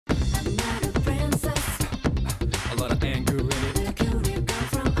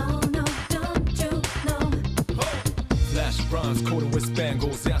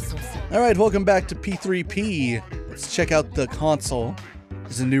Alright, welcome back to P3P. Let's check out the console.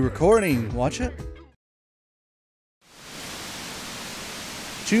 There's a new recording. Watch it.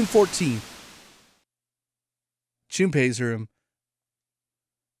 June 14th. Junpei's room.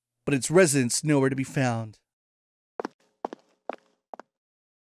 But its residents nowhere to be found.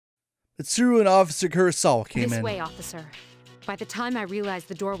 Mitsuru and Officer Kurosawa came in. This way, officer. By the time I realized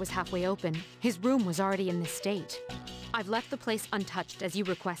the door was halfway open, his room was already in this state. I've left the place untouched, as you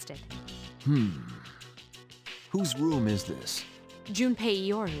requested. Whose room is this? Junpei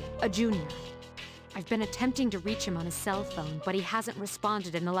Iori, a junior. I've been attempting to reach him on his cell phone, but he hasn't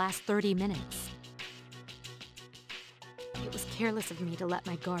responded in the last 30 minutes. It was careless of me to let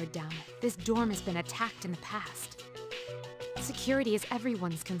my guard down. This dorm has been attacked in the past. Security is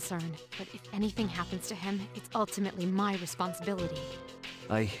everyone's concern, but if anything happens to him, it's ultimately my responsibility.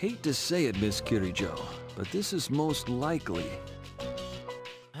 I hate to say it, Miss Kirijo, but this is most likely...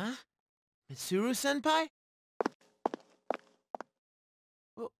 Huh? Mitsuru-senpai?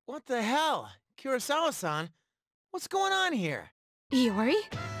 What the hell? Kurosawa-san? What's going on here? Iori?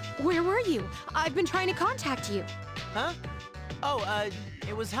 Where were you? I've been trying to contact you. Huh? Oh,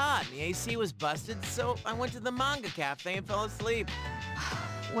 it was hot. The AC was busted, so I went to the manga cafe and fell asleep.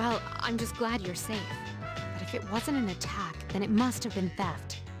 Well, I'm just glad you're safe. But if it wasn't an attack, then it must have been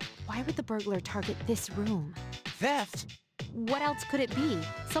theft. Why would the burglar target this room? Theft? What else could it be?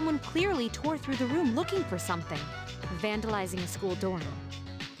 Someone clearly tore through the room looking for something. Vandalizing a school dorm.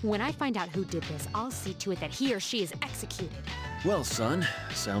 When I find out who did this, I'll see to it that he or she is executed. Well, son,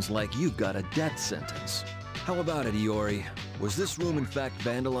 sounds like you've got a death sentence. How about it, Iori? Was this room in fact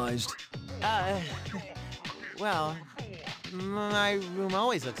vandalized? Well, my room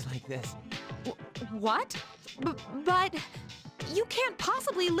always looks like this. What? But you can't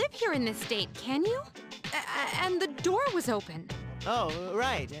possibly live here in this state, can you? And the door was open. Oh,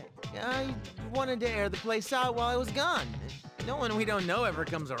 right. I wanted to air the place out while I was gone. No one we don't know ever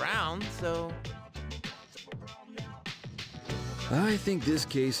comes around, so... I think this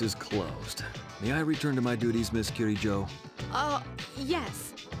case is closed. May I return to my duties, Miss Kirijo?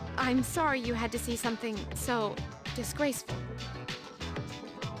 Yes. I'm sorry you had to see something so disgraceful.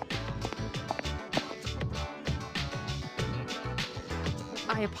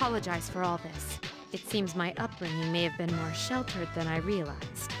 I apologize for all this. It seems my upbringing may have been more sheltered than I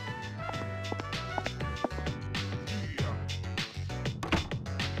realized.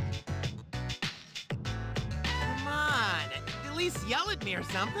 Come on, at least yell at me or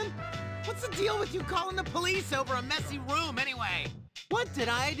something. What's the deal with you calling the police over a messy room anyway? What did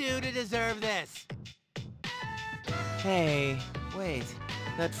I do to deserve this? Hey, wait.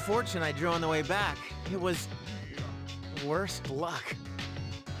 That fortune I drew on the way back, it was... worst luck.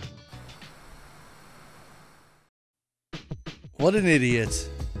 What an idiot.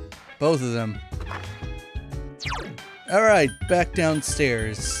 Both of them. Alright, back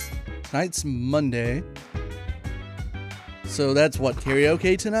downstairs. Tonight's Monday. So that's what,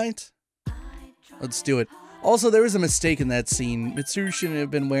 karaoke tonight? Let's do it. Also, there was a mistake in that scene. Mitsuru shouldn't have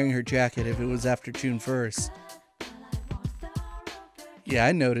been wearing her jacket if it was after June 1st. Yeah,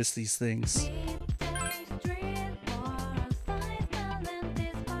 I noticed these things.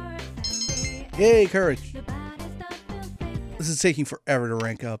 Yay, courage. This is taking forever to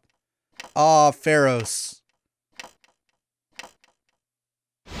rank up. Ah, Pharos.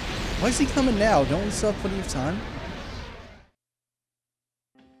 Why is he coming now? Don't we still have plenty of time?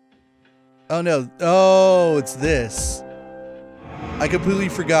 Oh no. Oh, it's this. I completely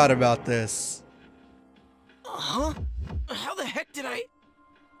forgot about this. Huh? How the heck did I...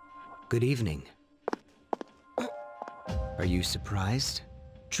 Good evening. Are you surprised?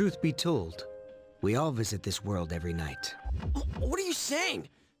 Truth be told, we all visit this world every night. What are you saying?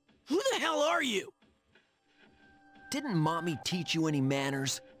 Who the hell are you? Didn't Mommy teach you any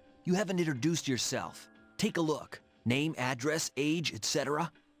manners? You haven't introduced yourself. Take a look. Name, address, age,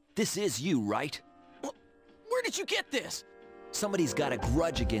 etc. This is you, right? Where did you get this? Somebody's got a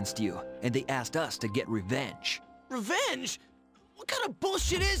grudge against you, and they asked us to get revenge. Revenge? What kind of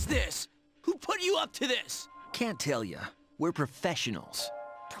bullshit is this? Who put you up to this? Can't tell ya. We're professionals.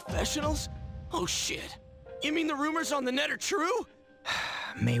 Professionals? Oh shit. You mean the rumors on the net are true?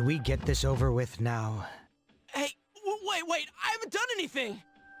 May we get this over with now? Hey, wait, I haven't done anything!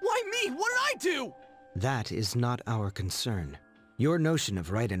 Why me? What did I do? That is not our concern. Your notion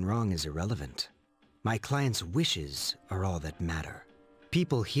of right and wrong is irrelevant. My client's wishes are all that matter.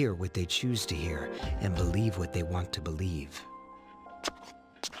 People hear what they choose to hear and believe what they want to believe.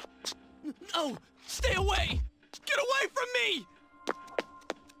 No! Stay away! Get away from me!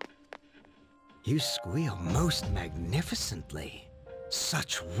 You squeal most magnificently.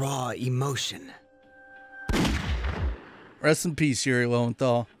 Such raw emotion. Rest in peace, Yuri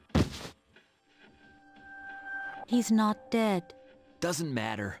Lowenthal. He's not dead. Doesn't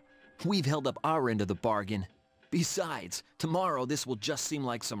matter. We've held up our end of the bargain. Besides, tomorrow this will just seem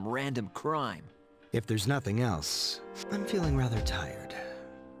like some random crime. If there's nothing else, I'm feeling rather tired.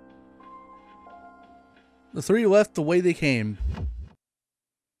 The three left the way they came.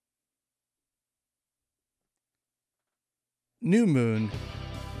 New Moon.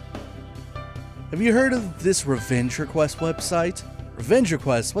 Have you heard of this Revenge Request website? Revenge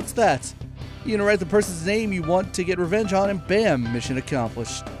Request, what's that? You can write the person's name you want to get revenge on and bam, mission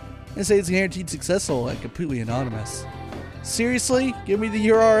accomplished. And say it's guaranteed successful and completely anonymous. Seriously? Give me the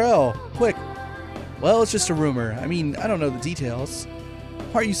URL, quick. Well, it's just a rumor. I mean, I don't know the details.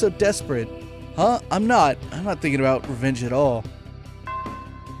 Why are you so desperate? Huh? I'm not thinking about revenge at all.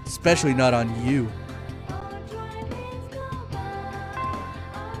 Especially not on you.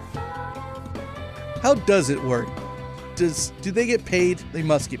 How does it work? Do they get paid? They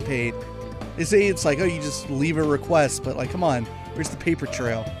must get paid. They say it's like, oh, you just leave a request, but like, come on, where's the paper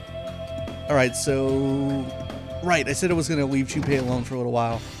trail? Alright, so... Right, I said I was going to leave Junpei alone for a little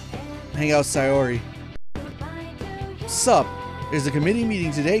while. Hang out with Sayori. Sup? There's a committee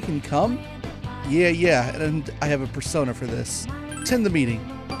meeting today, can you come? Yeah, and I have a persona for this. Attend the meeting.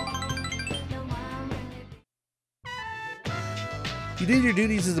 You did your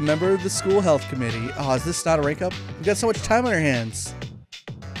duties as a member of the school health committee. Oh, is this not a rank up? We've got so much time on our hands.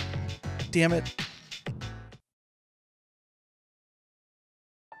 Damn it.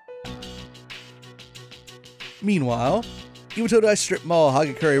 Meanwhile, Iwatodai Strip Mall,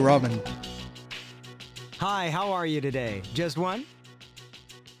 Hagakure Ramen. Hi, how are you today? Just one?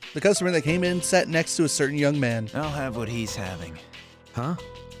 The customer that came in sat next to a certain young man. I'll have what he's having. Huh?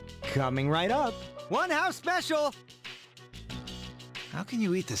 Coming right up. One house special! How can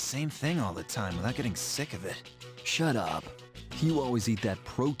you eat the same thing all the time without getting sick of it? Shut up. You always eat that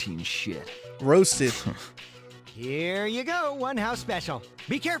protein shit. Roasted. Here you go, one house special.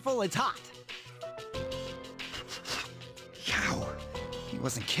 Be careful, it's hot. Yow! He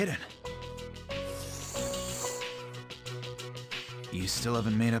wasn't kidding. You still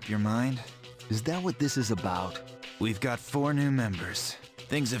haven't made up your mind? Is that what this is about? We've got 4 new members.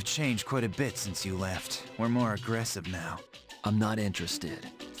 Things have changed quite a bit since you left. We're more aggressive now. I'm not interested.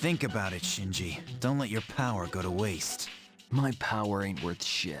 Think about it, Shinji. Don't let your power go to waste. My power ain't worth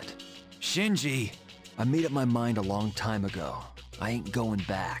shit. Shinji! I made up my mind a long time ago. I ain't going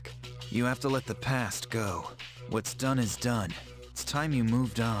back. You have to let the past go. What's done is done. It's time you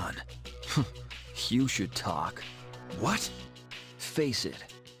moved on. You should talk. What? Face it,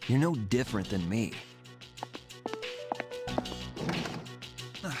 you're no different than me.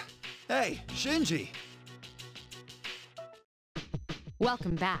 Hey, Shinji!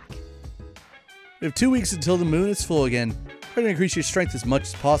 Welcome back. We have 2 weeks until the moon is full again. Try to increase your strength as much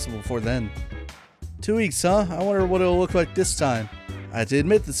as possible before then. 2 weeks, huh? I wonder what it'll look like this time. I have to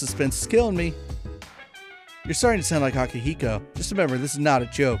admit, the suspense is killing me. You're starting to sound like Akihiko. Just remember, this is not a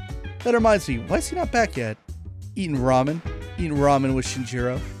joke. That reminds me, why is he not back yet? Eating ramen with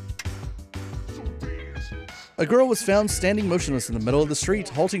Shinjiro. A girl was found standing motionless in the middle of the street,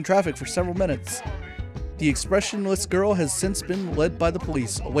 halting traffic for several minutes. The expressionless girl has since been led by the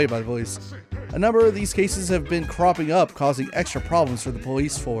police, away by the police. A number of these cases have been cropping up, causing extra problems for the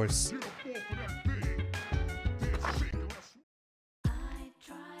police force.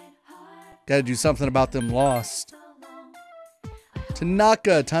 Gotta do something about them lost.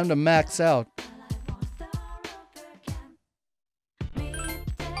 Tanaka, time to max out.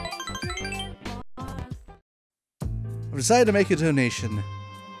 I've decided to make a donation.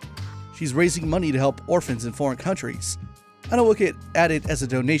 She's raising money to help orphans in foreign countries. I don't look at it as a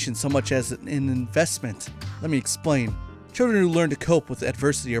donation so much as an investment. Let me explain. Children who learn to cope with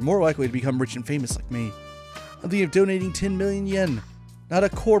adversity are more likely to become rich and famous like me. I'm thinking of donating 10 million yen. Not a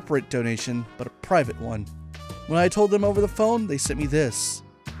corporate donation, but a private one. When I told them over the phone, they sent me this.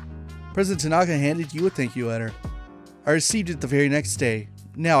 President Tanaka handed you a thank you letter. I received it the very next day.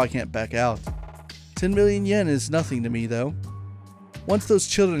 Now I can't back out. 10 million yen is nothing to me, though. Once those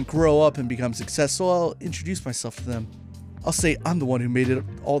children grow up and become successful, I'll introduce myself to them. I'll say I'm the one who made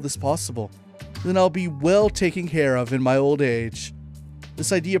all this possible. Then I'll be well taken care of in my old age.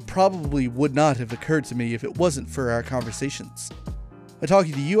 This idea probably would not have occurred to me if it wasn't for our conversations. By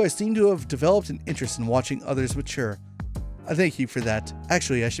talking to you, I seem to have developed an interest in watching others mature. I thank you for that.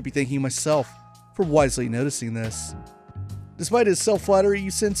 Actually, I should be thanking myself for wisely noticing this. Despite his self-flattery,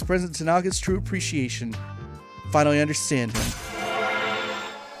 you sense President Tanaka's true appreciation. Finally understand him.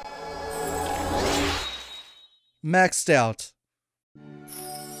 Maxed out.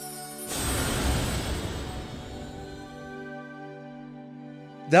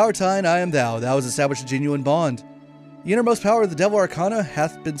 Thou art I, and I am thou. Thou has established a genuine bond. The innermost power of the Devil Arcana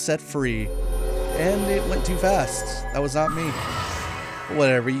hath been set free. And it went too fast. That was not me. But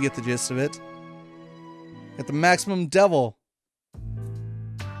whatever, you get the gist of it. At the maximum devil.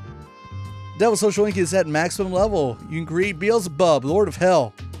 Devil Social Ink is at maximum level. You can create Beelzebub, Lord of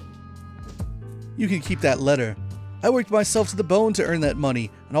Hell. You can keep that letter. I worked myself to the bone to earn that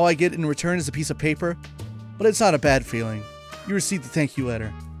money, and all I get in return is a piece of paper. But it's not a bad feeling. You received the thank you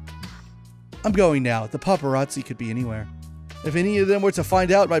letter. I'm going now. The paparazzi could be anywhere. If any of them were to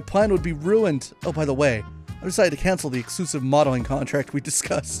find out, my plan would be ruined. Oh, by the way, I decided to cancel the exclusive modeling contract we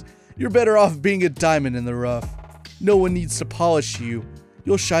discussed. You're better off being a diamond in the rough. No one needs to polish you.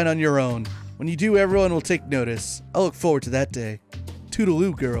 You'll shine on your own. When you do, everyone will take notice. I look forward to that day.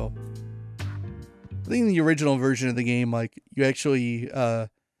 Toodaloo, girl. I think in the original version of the game, like, you actually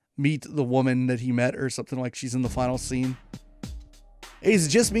meet the woman that he met or something, like she's in the final scene. Hey, is it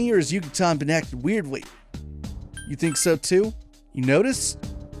just me or has Yuki-tan been acting weirdly? You think so too? You notice?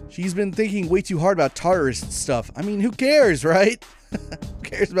 She's been thinking way too hard about Tartarus stuff. I mean, who cares, right? Who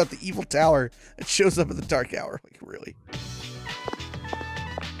cares about the evil tower that shows up at the dark hour? Like, really?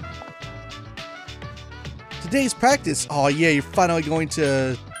 Today's practice. Oh yeah, you're finally going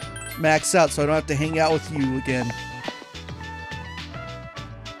to max out so I don't have to hang out with you again.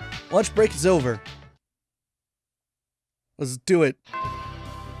 Lunch break is over. Let's do it.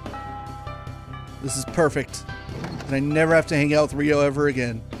 This is perfect. And I never have to hang out with Rio ever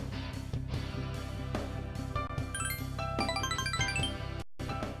again.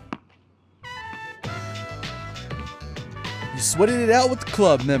 You sweated it out with the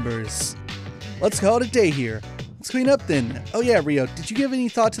club members. Let's call it a day here. Let's clean up then. Oh yeah, Rio, did you give any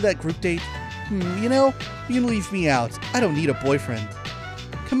thought to that group date? You know, you can leave me out. I don't need a boyfriend.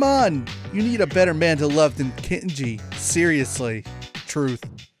 Come on, you need a better man to love than Kenji. Seriously. Truth.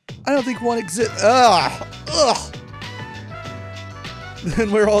 I don't think one exists. Ugh.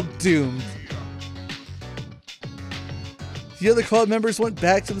 Then we're all doomed. The other club members went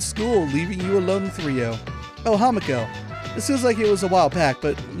back to the school, leaving you alone with Rio. Oh, Hamiko. This feels like it was a while back,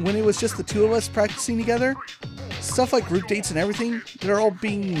 but when it was just the two of us practicing together, stuff like group dates and everything, they're all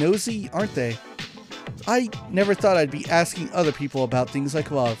being nosy, aren't they? I never thought I'd be asking other people about things like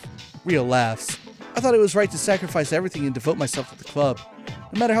love. Rio laughs. I thought it was right to sacrifice everything and devote myself to the club.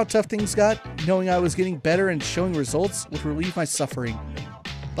 No matter how tough things got, knowing I was getting better and showing results would relieve my suffering.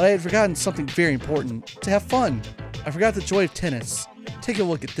 But I had forgotten something very important, to have fun. I forgot the joy of tennis. Take a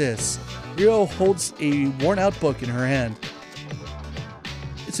look at this. Rio holds a worn-out book in her hand.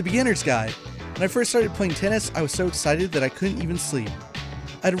 It's a beginner's guide. When I first started playing tennis, I was so excited that I couldn't even sleep.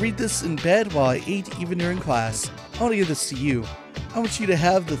 I'd read this in bed while I ate, even during class. I want to give this to you. I want you to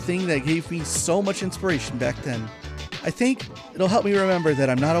have the thing that gave me so much inspiration back then. I think it'll help me remember that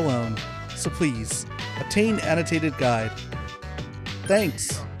I'm not alone. So please, obtain annotated guide.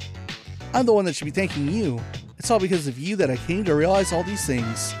 Thanks. I'm the one that should be thanking you. It's all because of you that I came to realize all these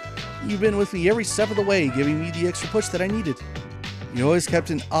things. You've been with me every step of the way, giving me the extra push that I needed. You always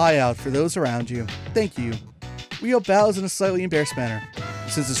kept an eye out for those around you. Thank you. Rio bows in a slightly embarrassed manner.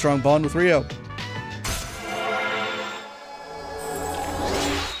 He senses a strong bond with Rio.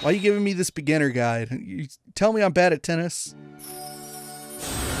 Why are you giving me this beginner guide? You tell me I'm bad at tennis?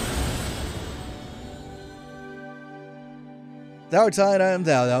 Thou art I, and I am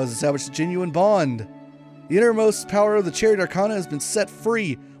thou. Thou hast established a genuine bond. The innermost power of the Chariot Arcana has been set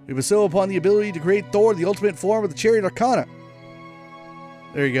free. We bestow upon the ability to create Thor, the ultimate form of the Chariot Arcana.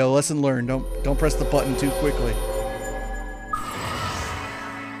 There you go. Lesson learned. Don't press the button too quickly.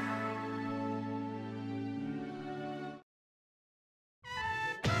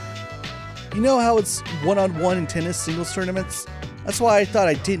 You know how it's one-on-one in tennis singles tournaments? That's why I thought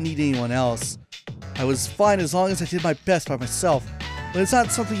I didn't need anyone else. I was fine as long as I did my best by myself, but it's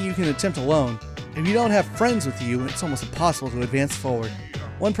not something you can attempt alone. If you don't have friends with you, it's almost impossible to advance forward.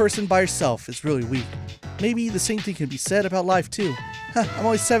 One person by yourself is really weak. Maybe the same thing can be said about life too. I'm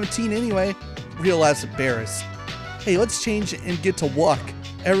only 17 anyway. Rio laughs embarrassed. Hey, let's change and get to walk.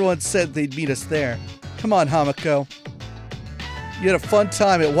 Everyone said they'd meet us there. Come on, Hamiko. You had a fun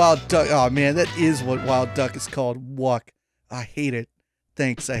time at Wild Duck. Oh man, that is what Wild Duck is called. Walk. I hate it.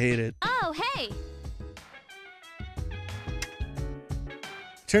 Thanks, I hate it. Oh, hey!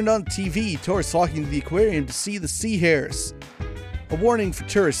 Turned on TV. Tourists walking to the aquarium to see the sea hares. A warning for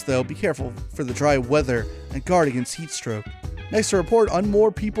tourists though, be careful for the dry weather and guard against heat stroke. Next, a report on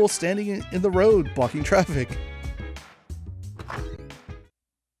more people standing in the road blocking traffic.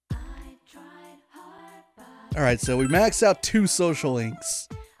 Alright, so we maxed out 2 social links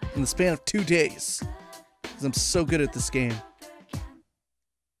in the span of 2 days. Because I'm so good at this game.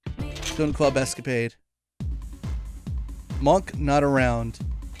 Stone Club Escapade. Monk not around.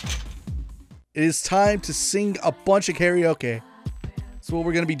 It is time to sing a bunch of karaoke. That's what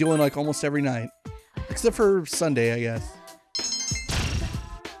we're going to be doing like almost every night. Except for Sunday, I guess.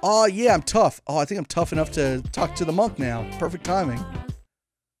 Oh yeah, I'm tough. Oh, I think I'm tough enough to talk to the monk now. Perfect timing.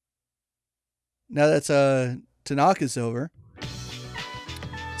 Now that Tanaka's over.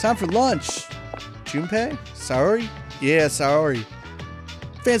 Time for lunch. Junpei? Saori? Yeah, Saori.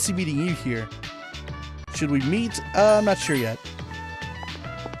 Fancy meeting you here. Should we meet? I'm not sure yet.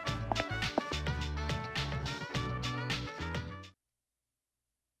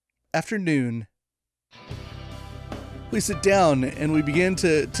 Afternoon. Please sit down and we begin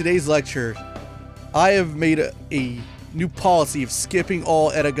today's lecture. I have made a new policy of skipping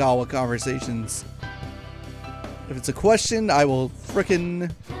all Edogawa conversations. If it's a question, I will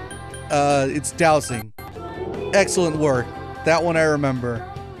frickin' it's dowsing. Excellent work. That one I remember.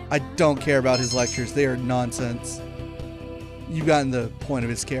 I don't care about his lectures. They are nonsense. You've gotten the point of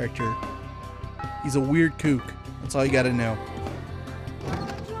his character. He's a weird kook. That's all you gotta know.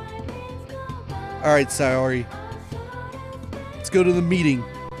 Alright, Saori. Let's go to the meeting.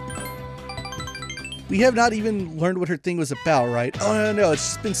 We have not even learned what her thing was about, right? Oh, no, it's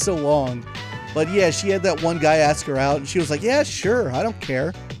just been so long. But yeah, she had that one guy ask her out, and she was like, yeah, sure, I don't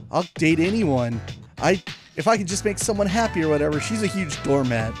care. I'll date anyone. If I can just make someone happy or whatever. She's a huge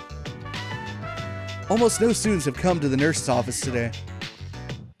doormat. Almost no students have come to the nurse's office today.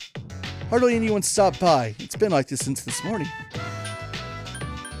 Hardly anyone stopped by. It's been like this since this morning.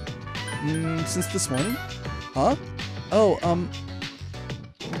 Since this morning? Huh? Oh,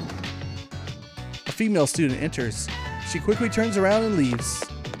 a female student enters. She quickly turns around and leaves.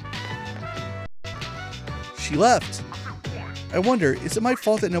 She left. I wonder, is it my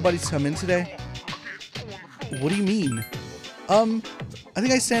fault that nobody's come in today? What do you mean? I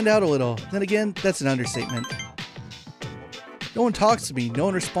think I stand out a little. Then again, that's an understatement. No one talks to me. No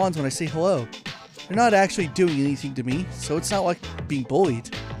one responds when I say hello. They're not actually doing anything to me, so it's not like being bullied.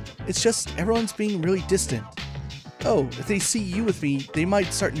 It's just everyone's being really distant. Oh, if they see you with me, they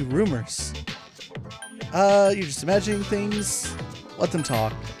might start new rumors. You're just imagining things? Let them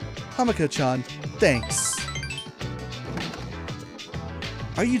talk. Hamako-chan, thanks.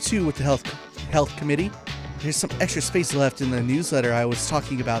 Are you two with the health committee? There's some extra space left in the newsletter I was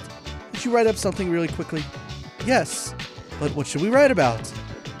talking about. Could you write up something really quickly? Yes, but what should we write about?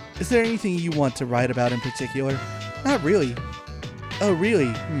 Is there anything you want to write about in particular? Not really. Oh,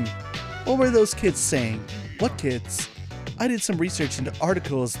 really? What were those kids saying? What kids? I did some research into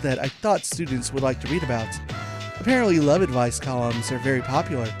articles that I thought students would like to read about. Apparently love advice columns are very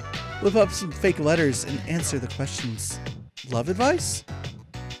popular. Whip up some fake letters and answer the questions. Love advice?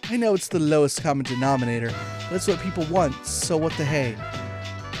 I know it's the lowest common denominator, but it's what people want, so what the hey.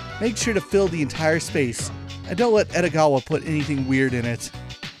 Make sure to fill the entire space, and don't let Edogawa put anything weird in it.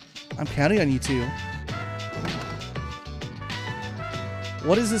 I'm counting on you two.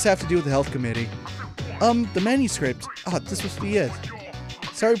 What does this have to do with the health committee? The manuscript. This must be it.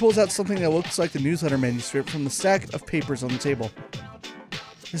 Saori pulls out something that looks like the newsletter manuscript from the stack of papers on the table.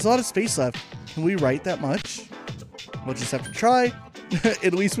 There's a lot of space left. Can we write that much? We'll just have to try.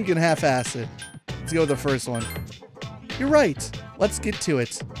 At least we can half-ass it. Let's go with the first one. You're right. Let's get to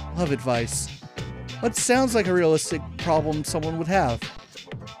it. Love advice. What sounds like a realistic problem someone would have?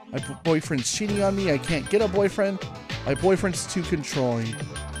 My boyfriend's cheating on me. I can't get a boyfriend. My boyfriend's too controlling.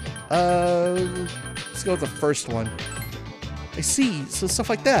 Let's go with the first one. I see. So stuff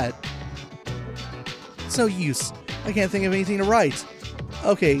like that. It's no use. I can't think of anything to write.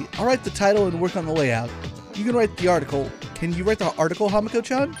 Okay, I'll write the title and work on the layout. You can write the article. Can you write the article,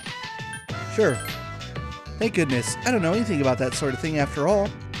 Hamako-chan? Sure. Thank goodness. I don't know anything about that sort of thing after all.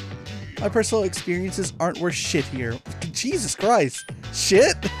 My personal experiences aren't worth shit here. Jesus Christ.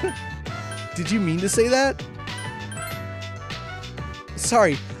 Shit? Did you mean to say that?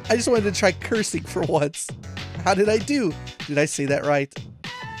 Sorry, I just wanted to try cursing for once. How did I do? Did I say that right?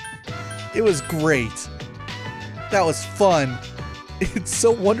 It was great. That was fun. It's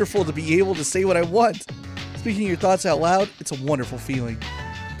so wonderful to be able to say what I want. Speaking your thoughts out loud, it's a wonderful feeling.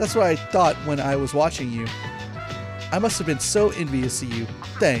 That's what I thought when I was watching you. I must have been so envious of you.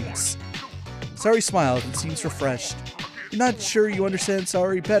 Thanks. Saori smiled and seems refreshed. You're not sure you understand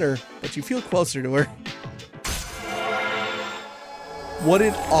Saori better, but you feel closer to her. What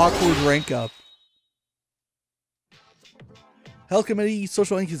an awkward rank up. Health Committee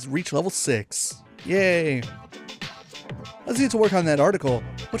Social Link has reached level 6. Yay. Let's get to work on that article.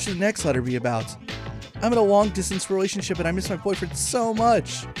 What should the next letter be about? I'm in a long-distance relationship and I miss my boyfriend so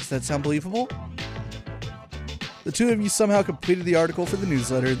much. Does that sound believable? The two of you somehow completed the article for the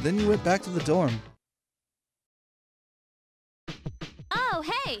newsletter, then you went back to the dorm. Oh,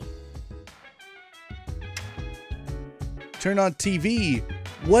 hey! Turn on TV.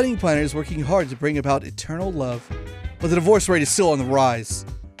 Wedding planners working hard to bring about eternal love. But the divorce rate is still on the rise.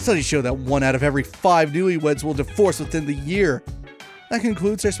 Studies show that 1 out of every 5 newlyweds will divorce within the year. That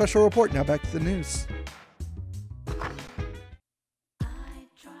concludes our special report. Now back to the news.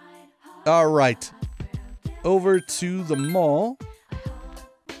 Alright. Over to the mall.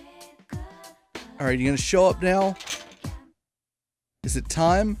 Alright, you gonna show up now? Is it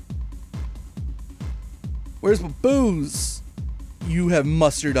time? Where's my booze? You have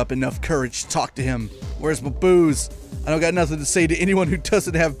mustered up enough courage to talk to him. Where's my booze? I don't got nothing to say to anyone who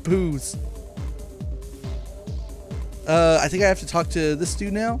doesn't have booze. I think I have to talk to this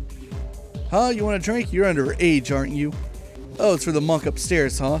dude now. Huh? You want a drink? You're underage, aren't you? Oh, it's for the monk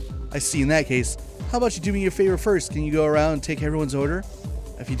upstairs, huh? I see. In that case, how about you do me a favor first? Can you go around and take everyone's order?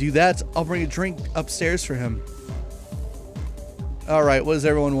 If you do that, I'll bring a drink upstairs for him. Alright, what does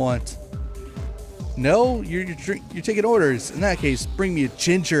everyone want? No? You're taking orders. In that case, bring me a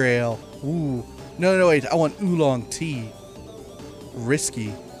ginger ale. Ooh. No, wait. I want oolong tea.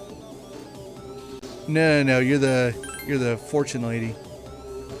 Risky. No. You're the fortune lady.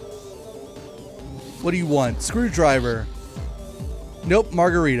 What do you want? Screwdriver. Nope,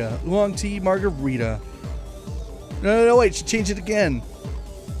 margarita. Oolong tea, margarita. No, wait. She changed it again.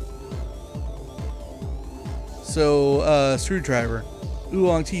 So, screwdriver.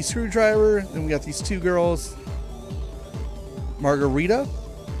 Oolong tea, screwdriver. Then we got these two girls. Margarita.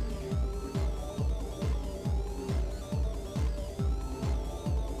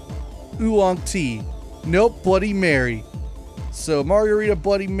 Oolong tea. Nope, Bloody Mary. So, margarita,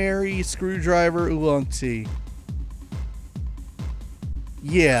 Bloody Mary, screwdriver, oolong tea.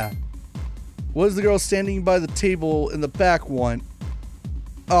 Yeah. What does the girl standing by the table in the back want?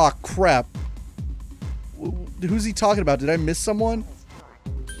 Aw, crap. Who's he talking about? Did I miss someone?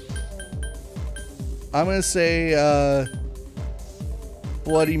 I'm gonna say,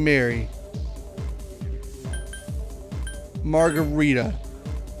 Bloody Mary. Margarita.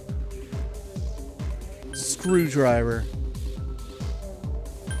 Screwdriver.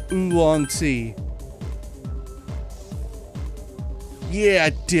 Oolong tea. Yeah, I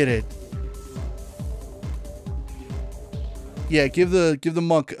did it. Yeah, give the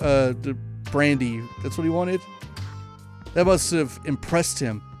monk the brandy. That's what he wanted. That must have impressed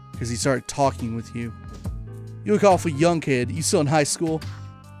him because he started talking with you. You look awfully young, kid. You still in high school?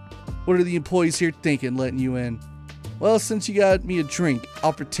 What are the employees here thinking, letting you in? Well, since you got me a drink,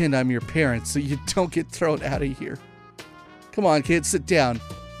 I'll pretend I'm your parent so you don't get thrown out of here. Come on, kid, sit down.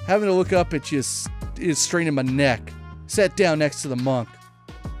 Having to look up at you is straining my neck. Sat down next to the monk.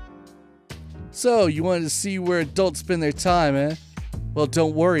 So, you wanted to see where adults spend their time, eh? Well,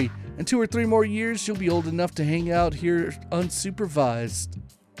 don't worry. In 2 or 3 more years, you'll be old enough to hang out here unsupervised.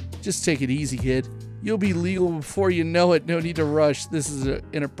 Just take it easy, kid. You'll be legal before you know it. No need to rush. This is an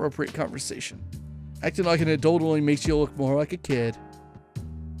inappropriate conversation. Acting like an adult only makes you look more like a kid.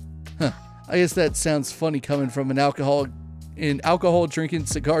 Huh. I guess that sounds funny coming from an alcohol drinking,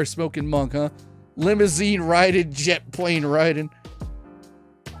 cigar smoking monk, huh? Limousine riding, jet plane riding.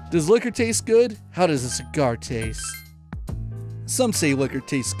 Does liquor taste good? How does a cigar taste? Some say liquor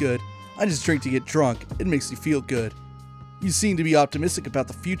tastes good. I just drink to get drunk. It makes me feel good. You seem to be optimistic about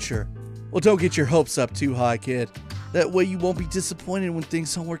the future. Well, don't get your hopes up too high, kid. That way you won't be disappointed when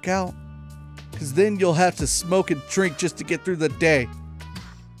things don't work out. Because then you'll have to smoke and drink just to get through the day.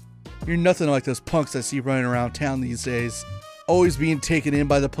 You're nothing like those punks I see running around town these days. Always being taken in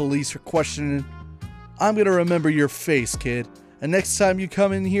by the police for questioning. I'm gonna remember your face, kid. And next time you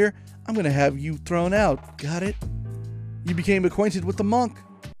come in here, I'm gonna have you thrown out. Got it? You became acquainted with the monk.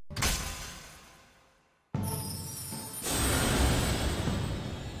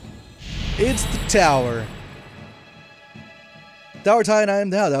 It's the tower. Tower tie and I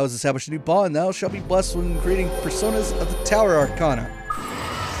am thou. Thou hast established a new bond, and thou shalt be blessed when creating personas of the Tower Arcana.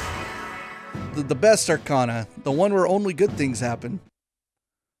 The best Arcana. The one where only good things happen.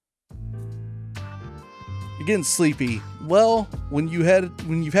 You're getting sleepy. Well, when you've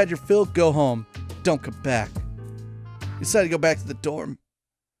had your fill, go home. Don't come back. You decided to go back to the dorm.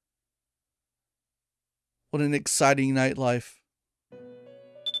 What an exciting nightlife.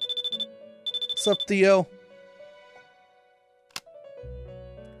 What's up, Theo?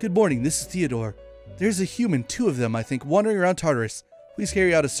 Good morning, this is Theodore. There's a human, 2 of them, I think, wandering around Tartarus. Please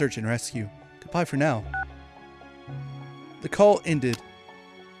carry out a search and rescue. Goodbye for now. The call ended.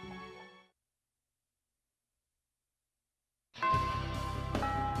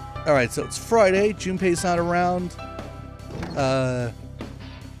 Alright, so it's Friday. Junpei's not around.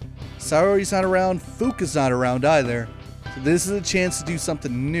 Saori's not around. Fuka's not around either. So this is a chance to do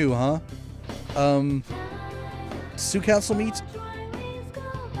something new, huh? Sioux Council meet?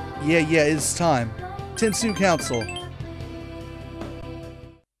 Yeah, it's time. Tensu Council.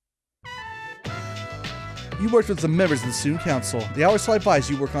 You worked with the members of the Sioux Council. The hours fly by as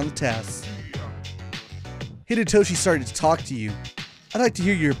you work on the tasks. Hidetoshi started to talk to you. I'd like to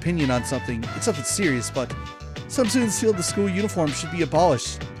hear your opinion on something. It's something serious, but some students feel the school uniform should be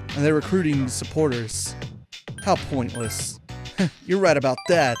abolished, and they're recruiting supporters. How pointless. You're right about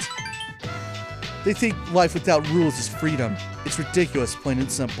that. They think life without rules is freedom. It's ridiculous, plain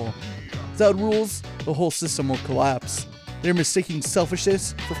and simple. Without rules, the whole system will collapse. They're mistaking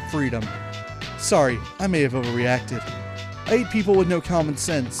selfishness for freedom. Sorry, I may have overreacted. I hate people with no common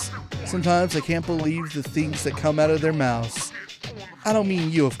sense. Sometimes I can't believe the things that come out of their mouths. I don't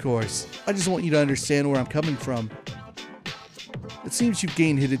mean you, of course. I just want you to understand where I'm coming from. It seems you've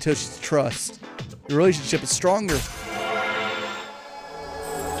gained Hidetoshi's trust. Your relationship is stronger.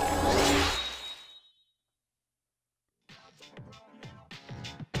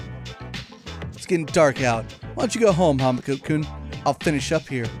 It's getting dark out. Why don't you go home, Hamako-kun? I'll finish up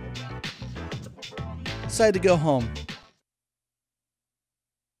here. Decided to go home.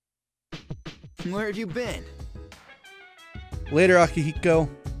 Where have you been? Later, Akihiko.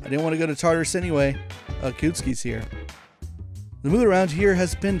 I didn't want to go to Tartarus anyway. Kutsuki's here. The mood around here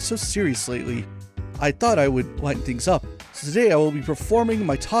has been so serious lately. I thought I would lighten things up. So today I will be performing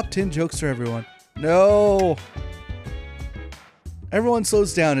my top 10 jokes for everyone. No! Everyone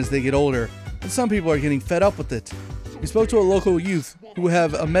slows down as they get older, and some people are getting fed up with it. We spoke to a local youth who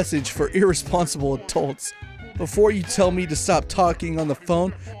have a message for irresponsible adults. Before you tell me to stop talking on the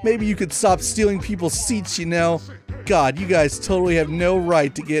phone, maybe you could stop stealing people's seats, you know? God, you guys totally have no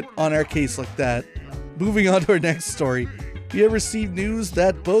right to get on our case like that. Moving on to our next story. We have received news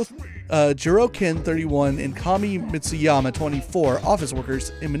that both Jiroken 31 and Kami Mitsuyama 24 office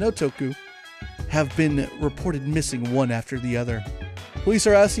workers in Minotoku have been reported missing one after the other. Police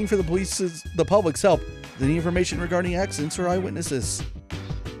are asking for the public's help with any information regarding accidents or eyewitnesses.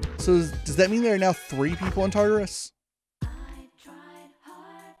 So does that mean there are now 3 people on Tartarus?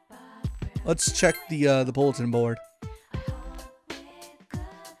 Let's check the bulletin board.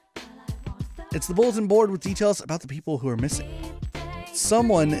 It's the bulletin board with details about the people who are missing.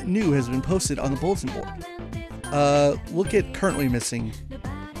 Someone new has been posted on the bulletin board. Look at currently missing.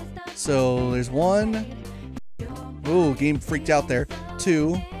 So there's 1. Ooh, game freaked out there.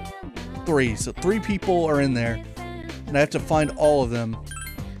 2, 3. So 3 people are in there, and I have to find all of them.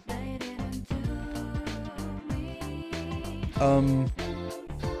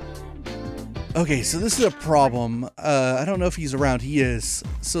 Okay, so this is a problem. I don't know if he's around. He is.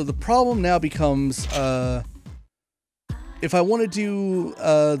 So the problem now becomes, if I want to do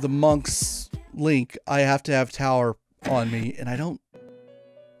the monk's link, I have to have Tower on me, and I don't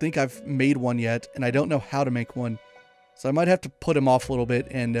think I've made one yet, and I don't know how to make one. So I might have to put him off a little bit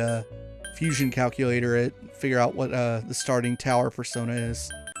and fusion calculator it, figure out what the starting Tower persona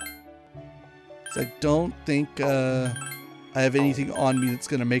is. So I don't think I have anything on me that's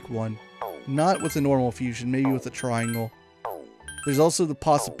going to make one. Not with a normal fusion, maybe with a triangle. There's also the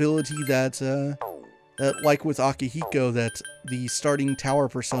possibility that, like with Akihiko, that the starting Tower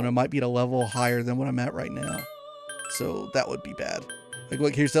persona might be at a level higher than what I'm at right now. So that would be bad. Like,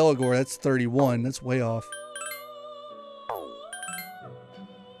 look, here's Elagor, that's 31, that's way off.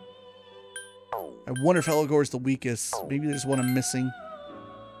 I wonder if Elagor is the weakest. Maybe there's one I'm missing.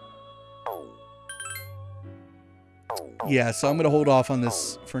 Yeah, so I'm going to hold off on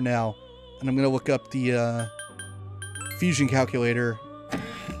this for now. And I'm going to look up the fusion calculator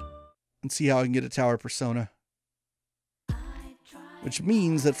and see how I can get a Tower persona. Which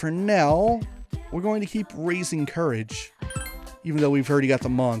means that for now, we're going to keep raising courage. Even though we've already got the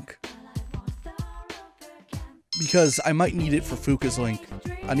monk. Because I might need it for Fuka's link.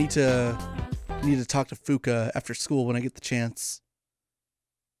 I need to talk to Fuka after school when I get the chance.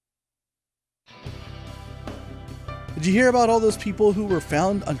 Did you hear about all those people who were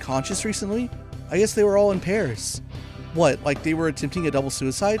found unconscious recently? I guess they were all in pairs. What, like they were attempting a double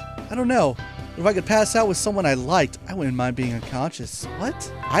suicide? I don't know. If I could pass out with someone I liked, I wouldn't mind being unconscious.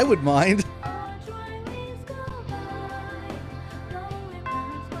 What? I would mind.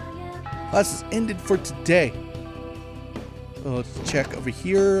 Class is ended for today. So let's check over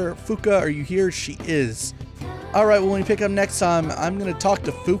here. Fuka, are you here? She is. Alright, well, when we pick up next time, I'm going to talk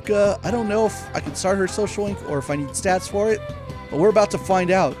to Fuka. I don't know if I can start her social link or if I need stats for it, but we're about to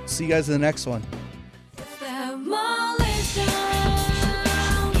find out. See you guys in the next one.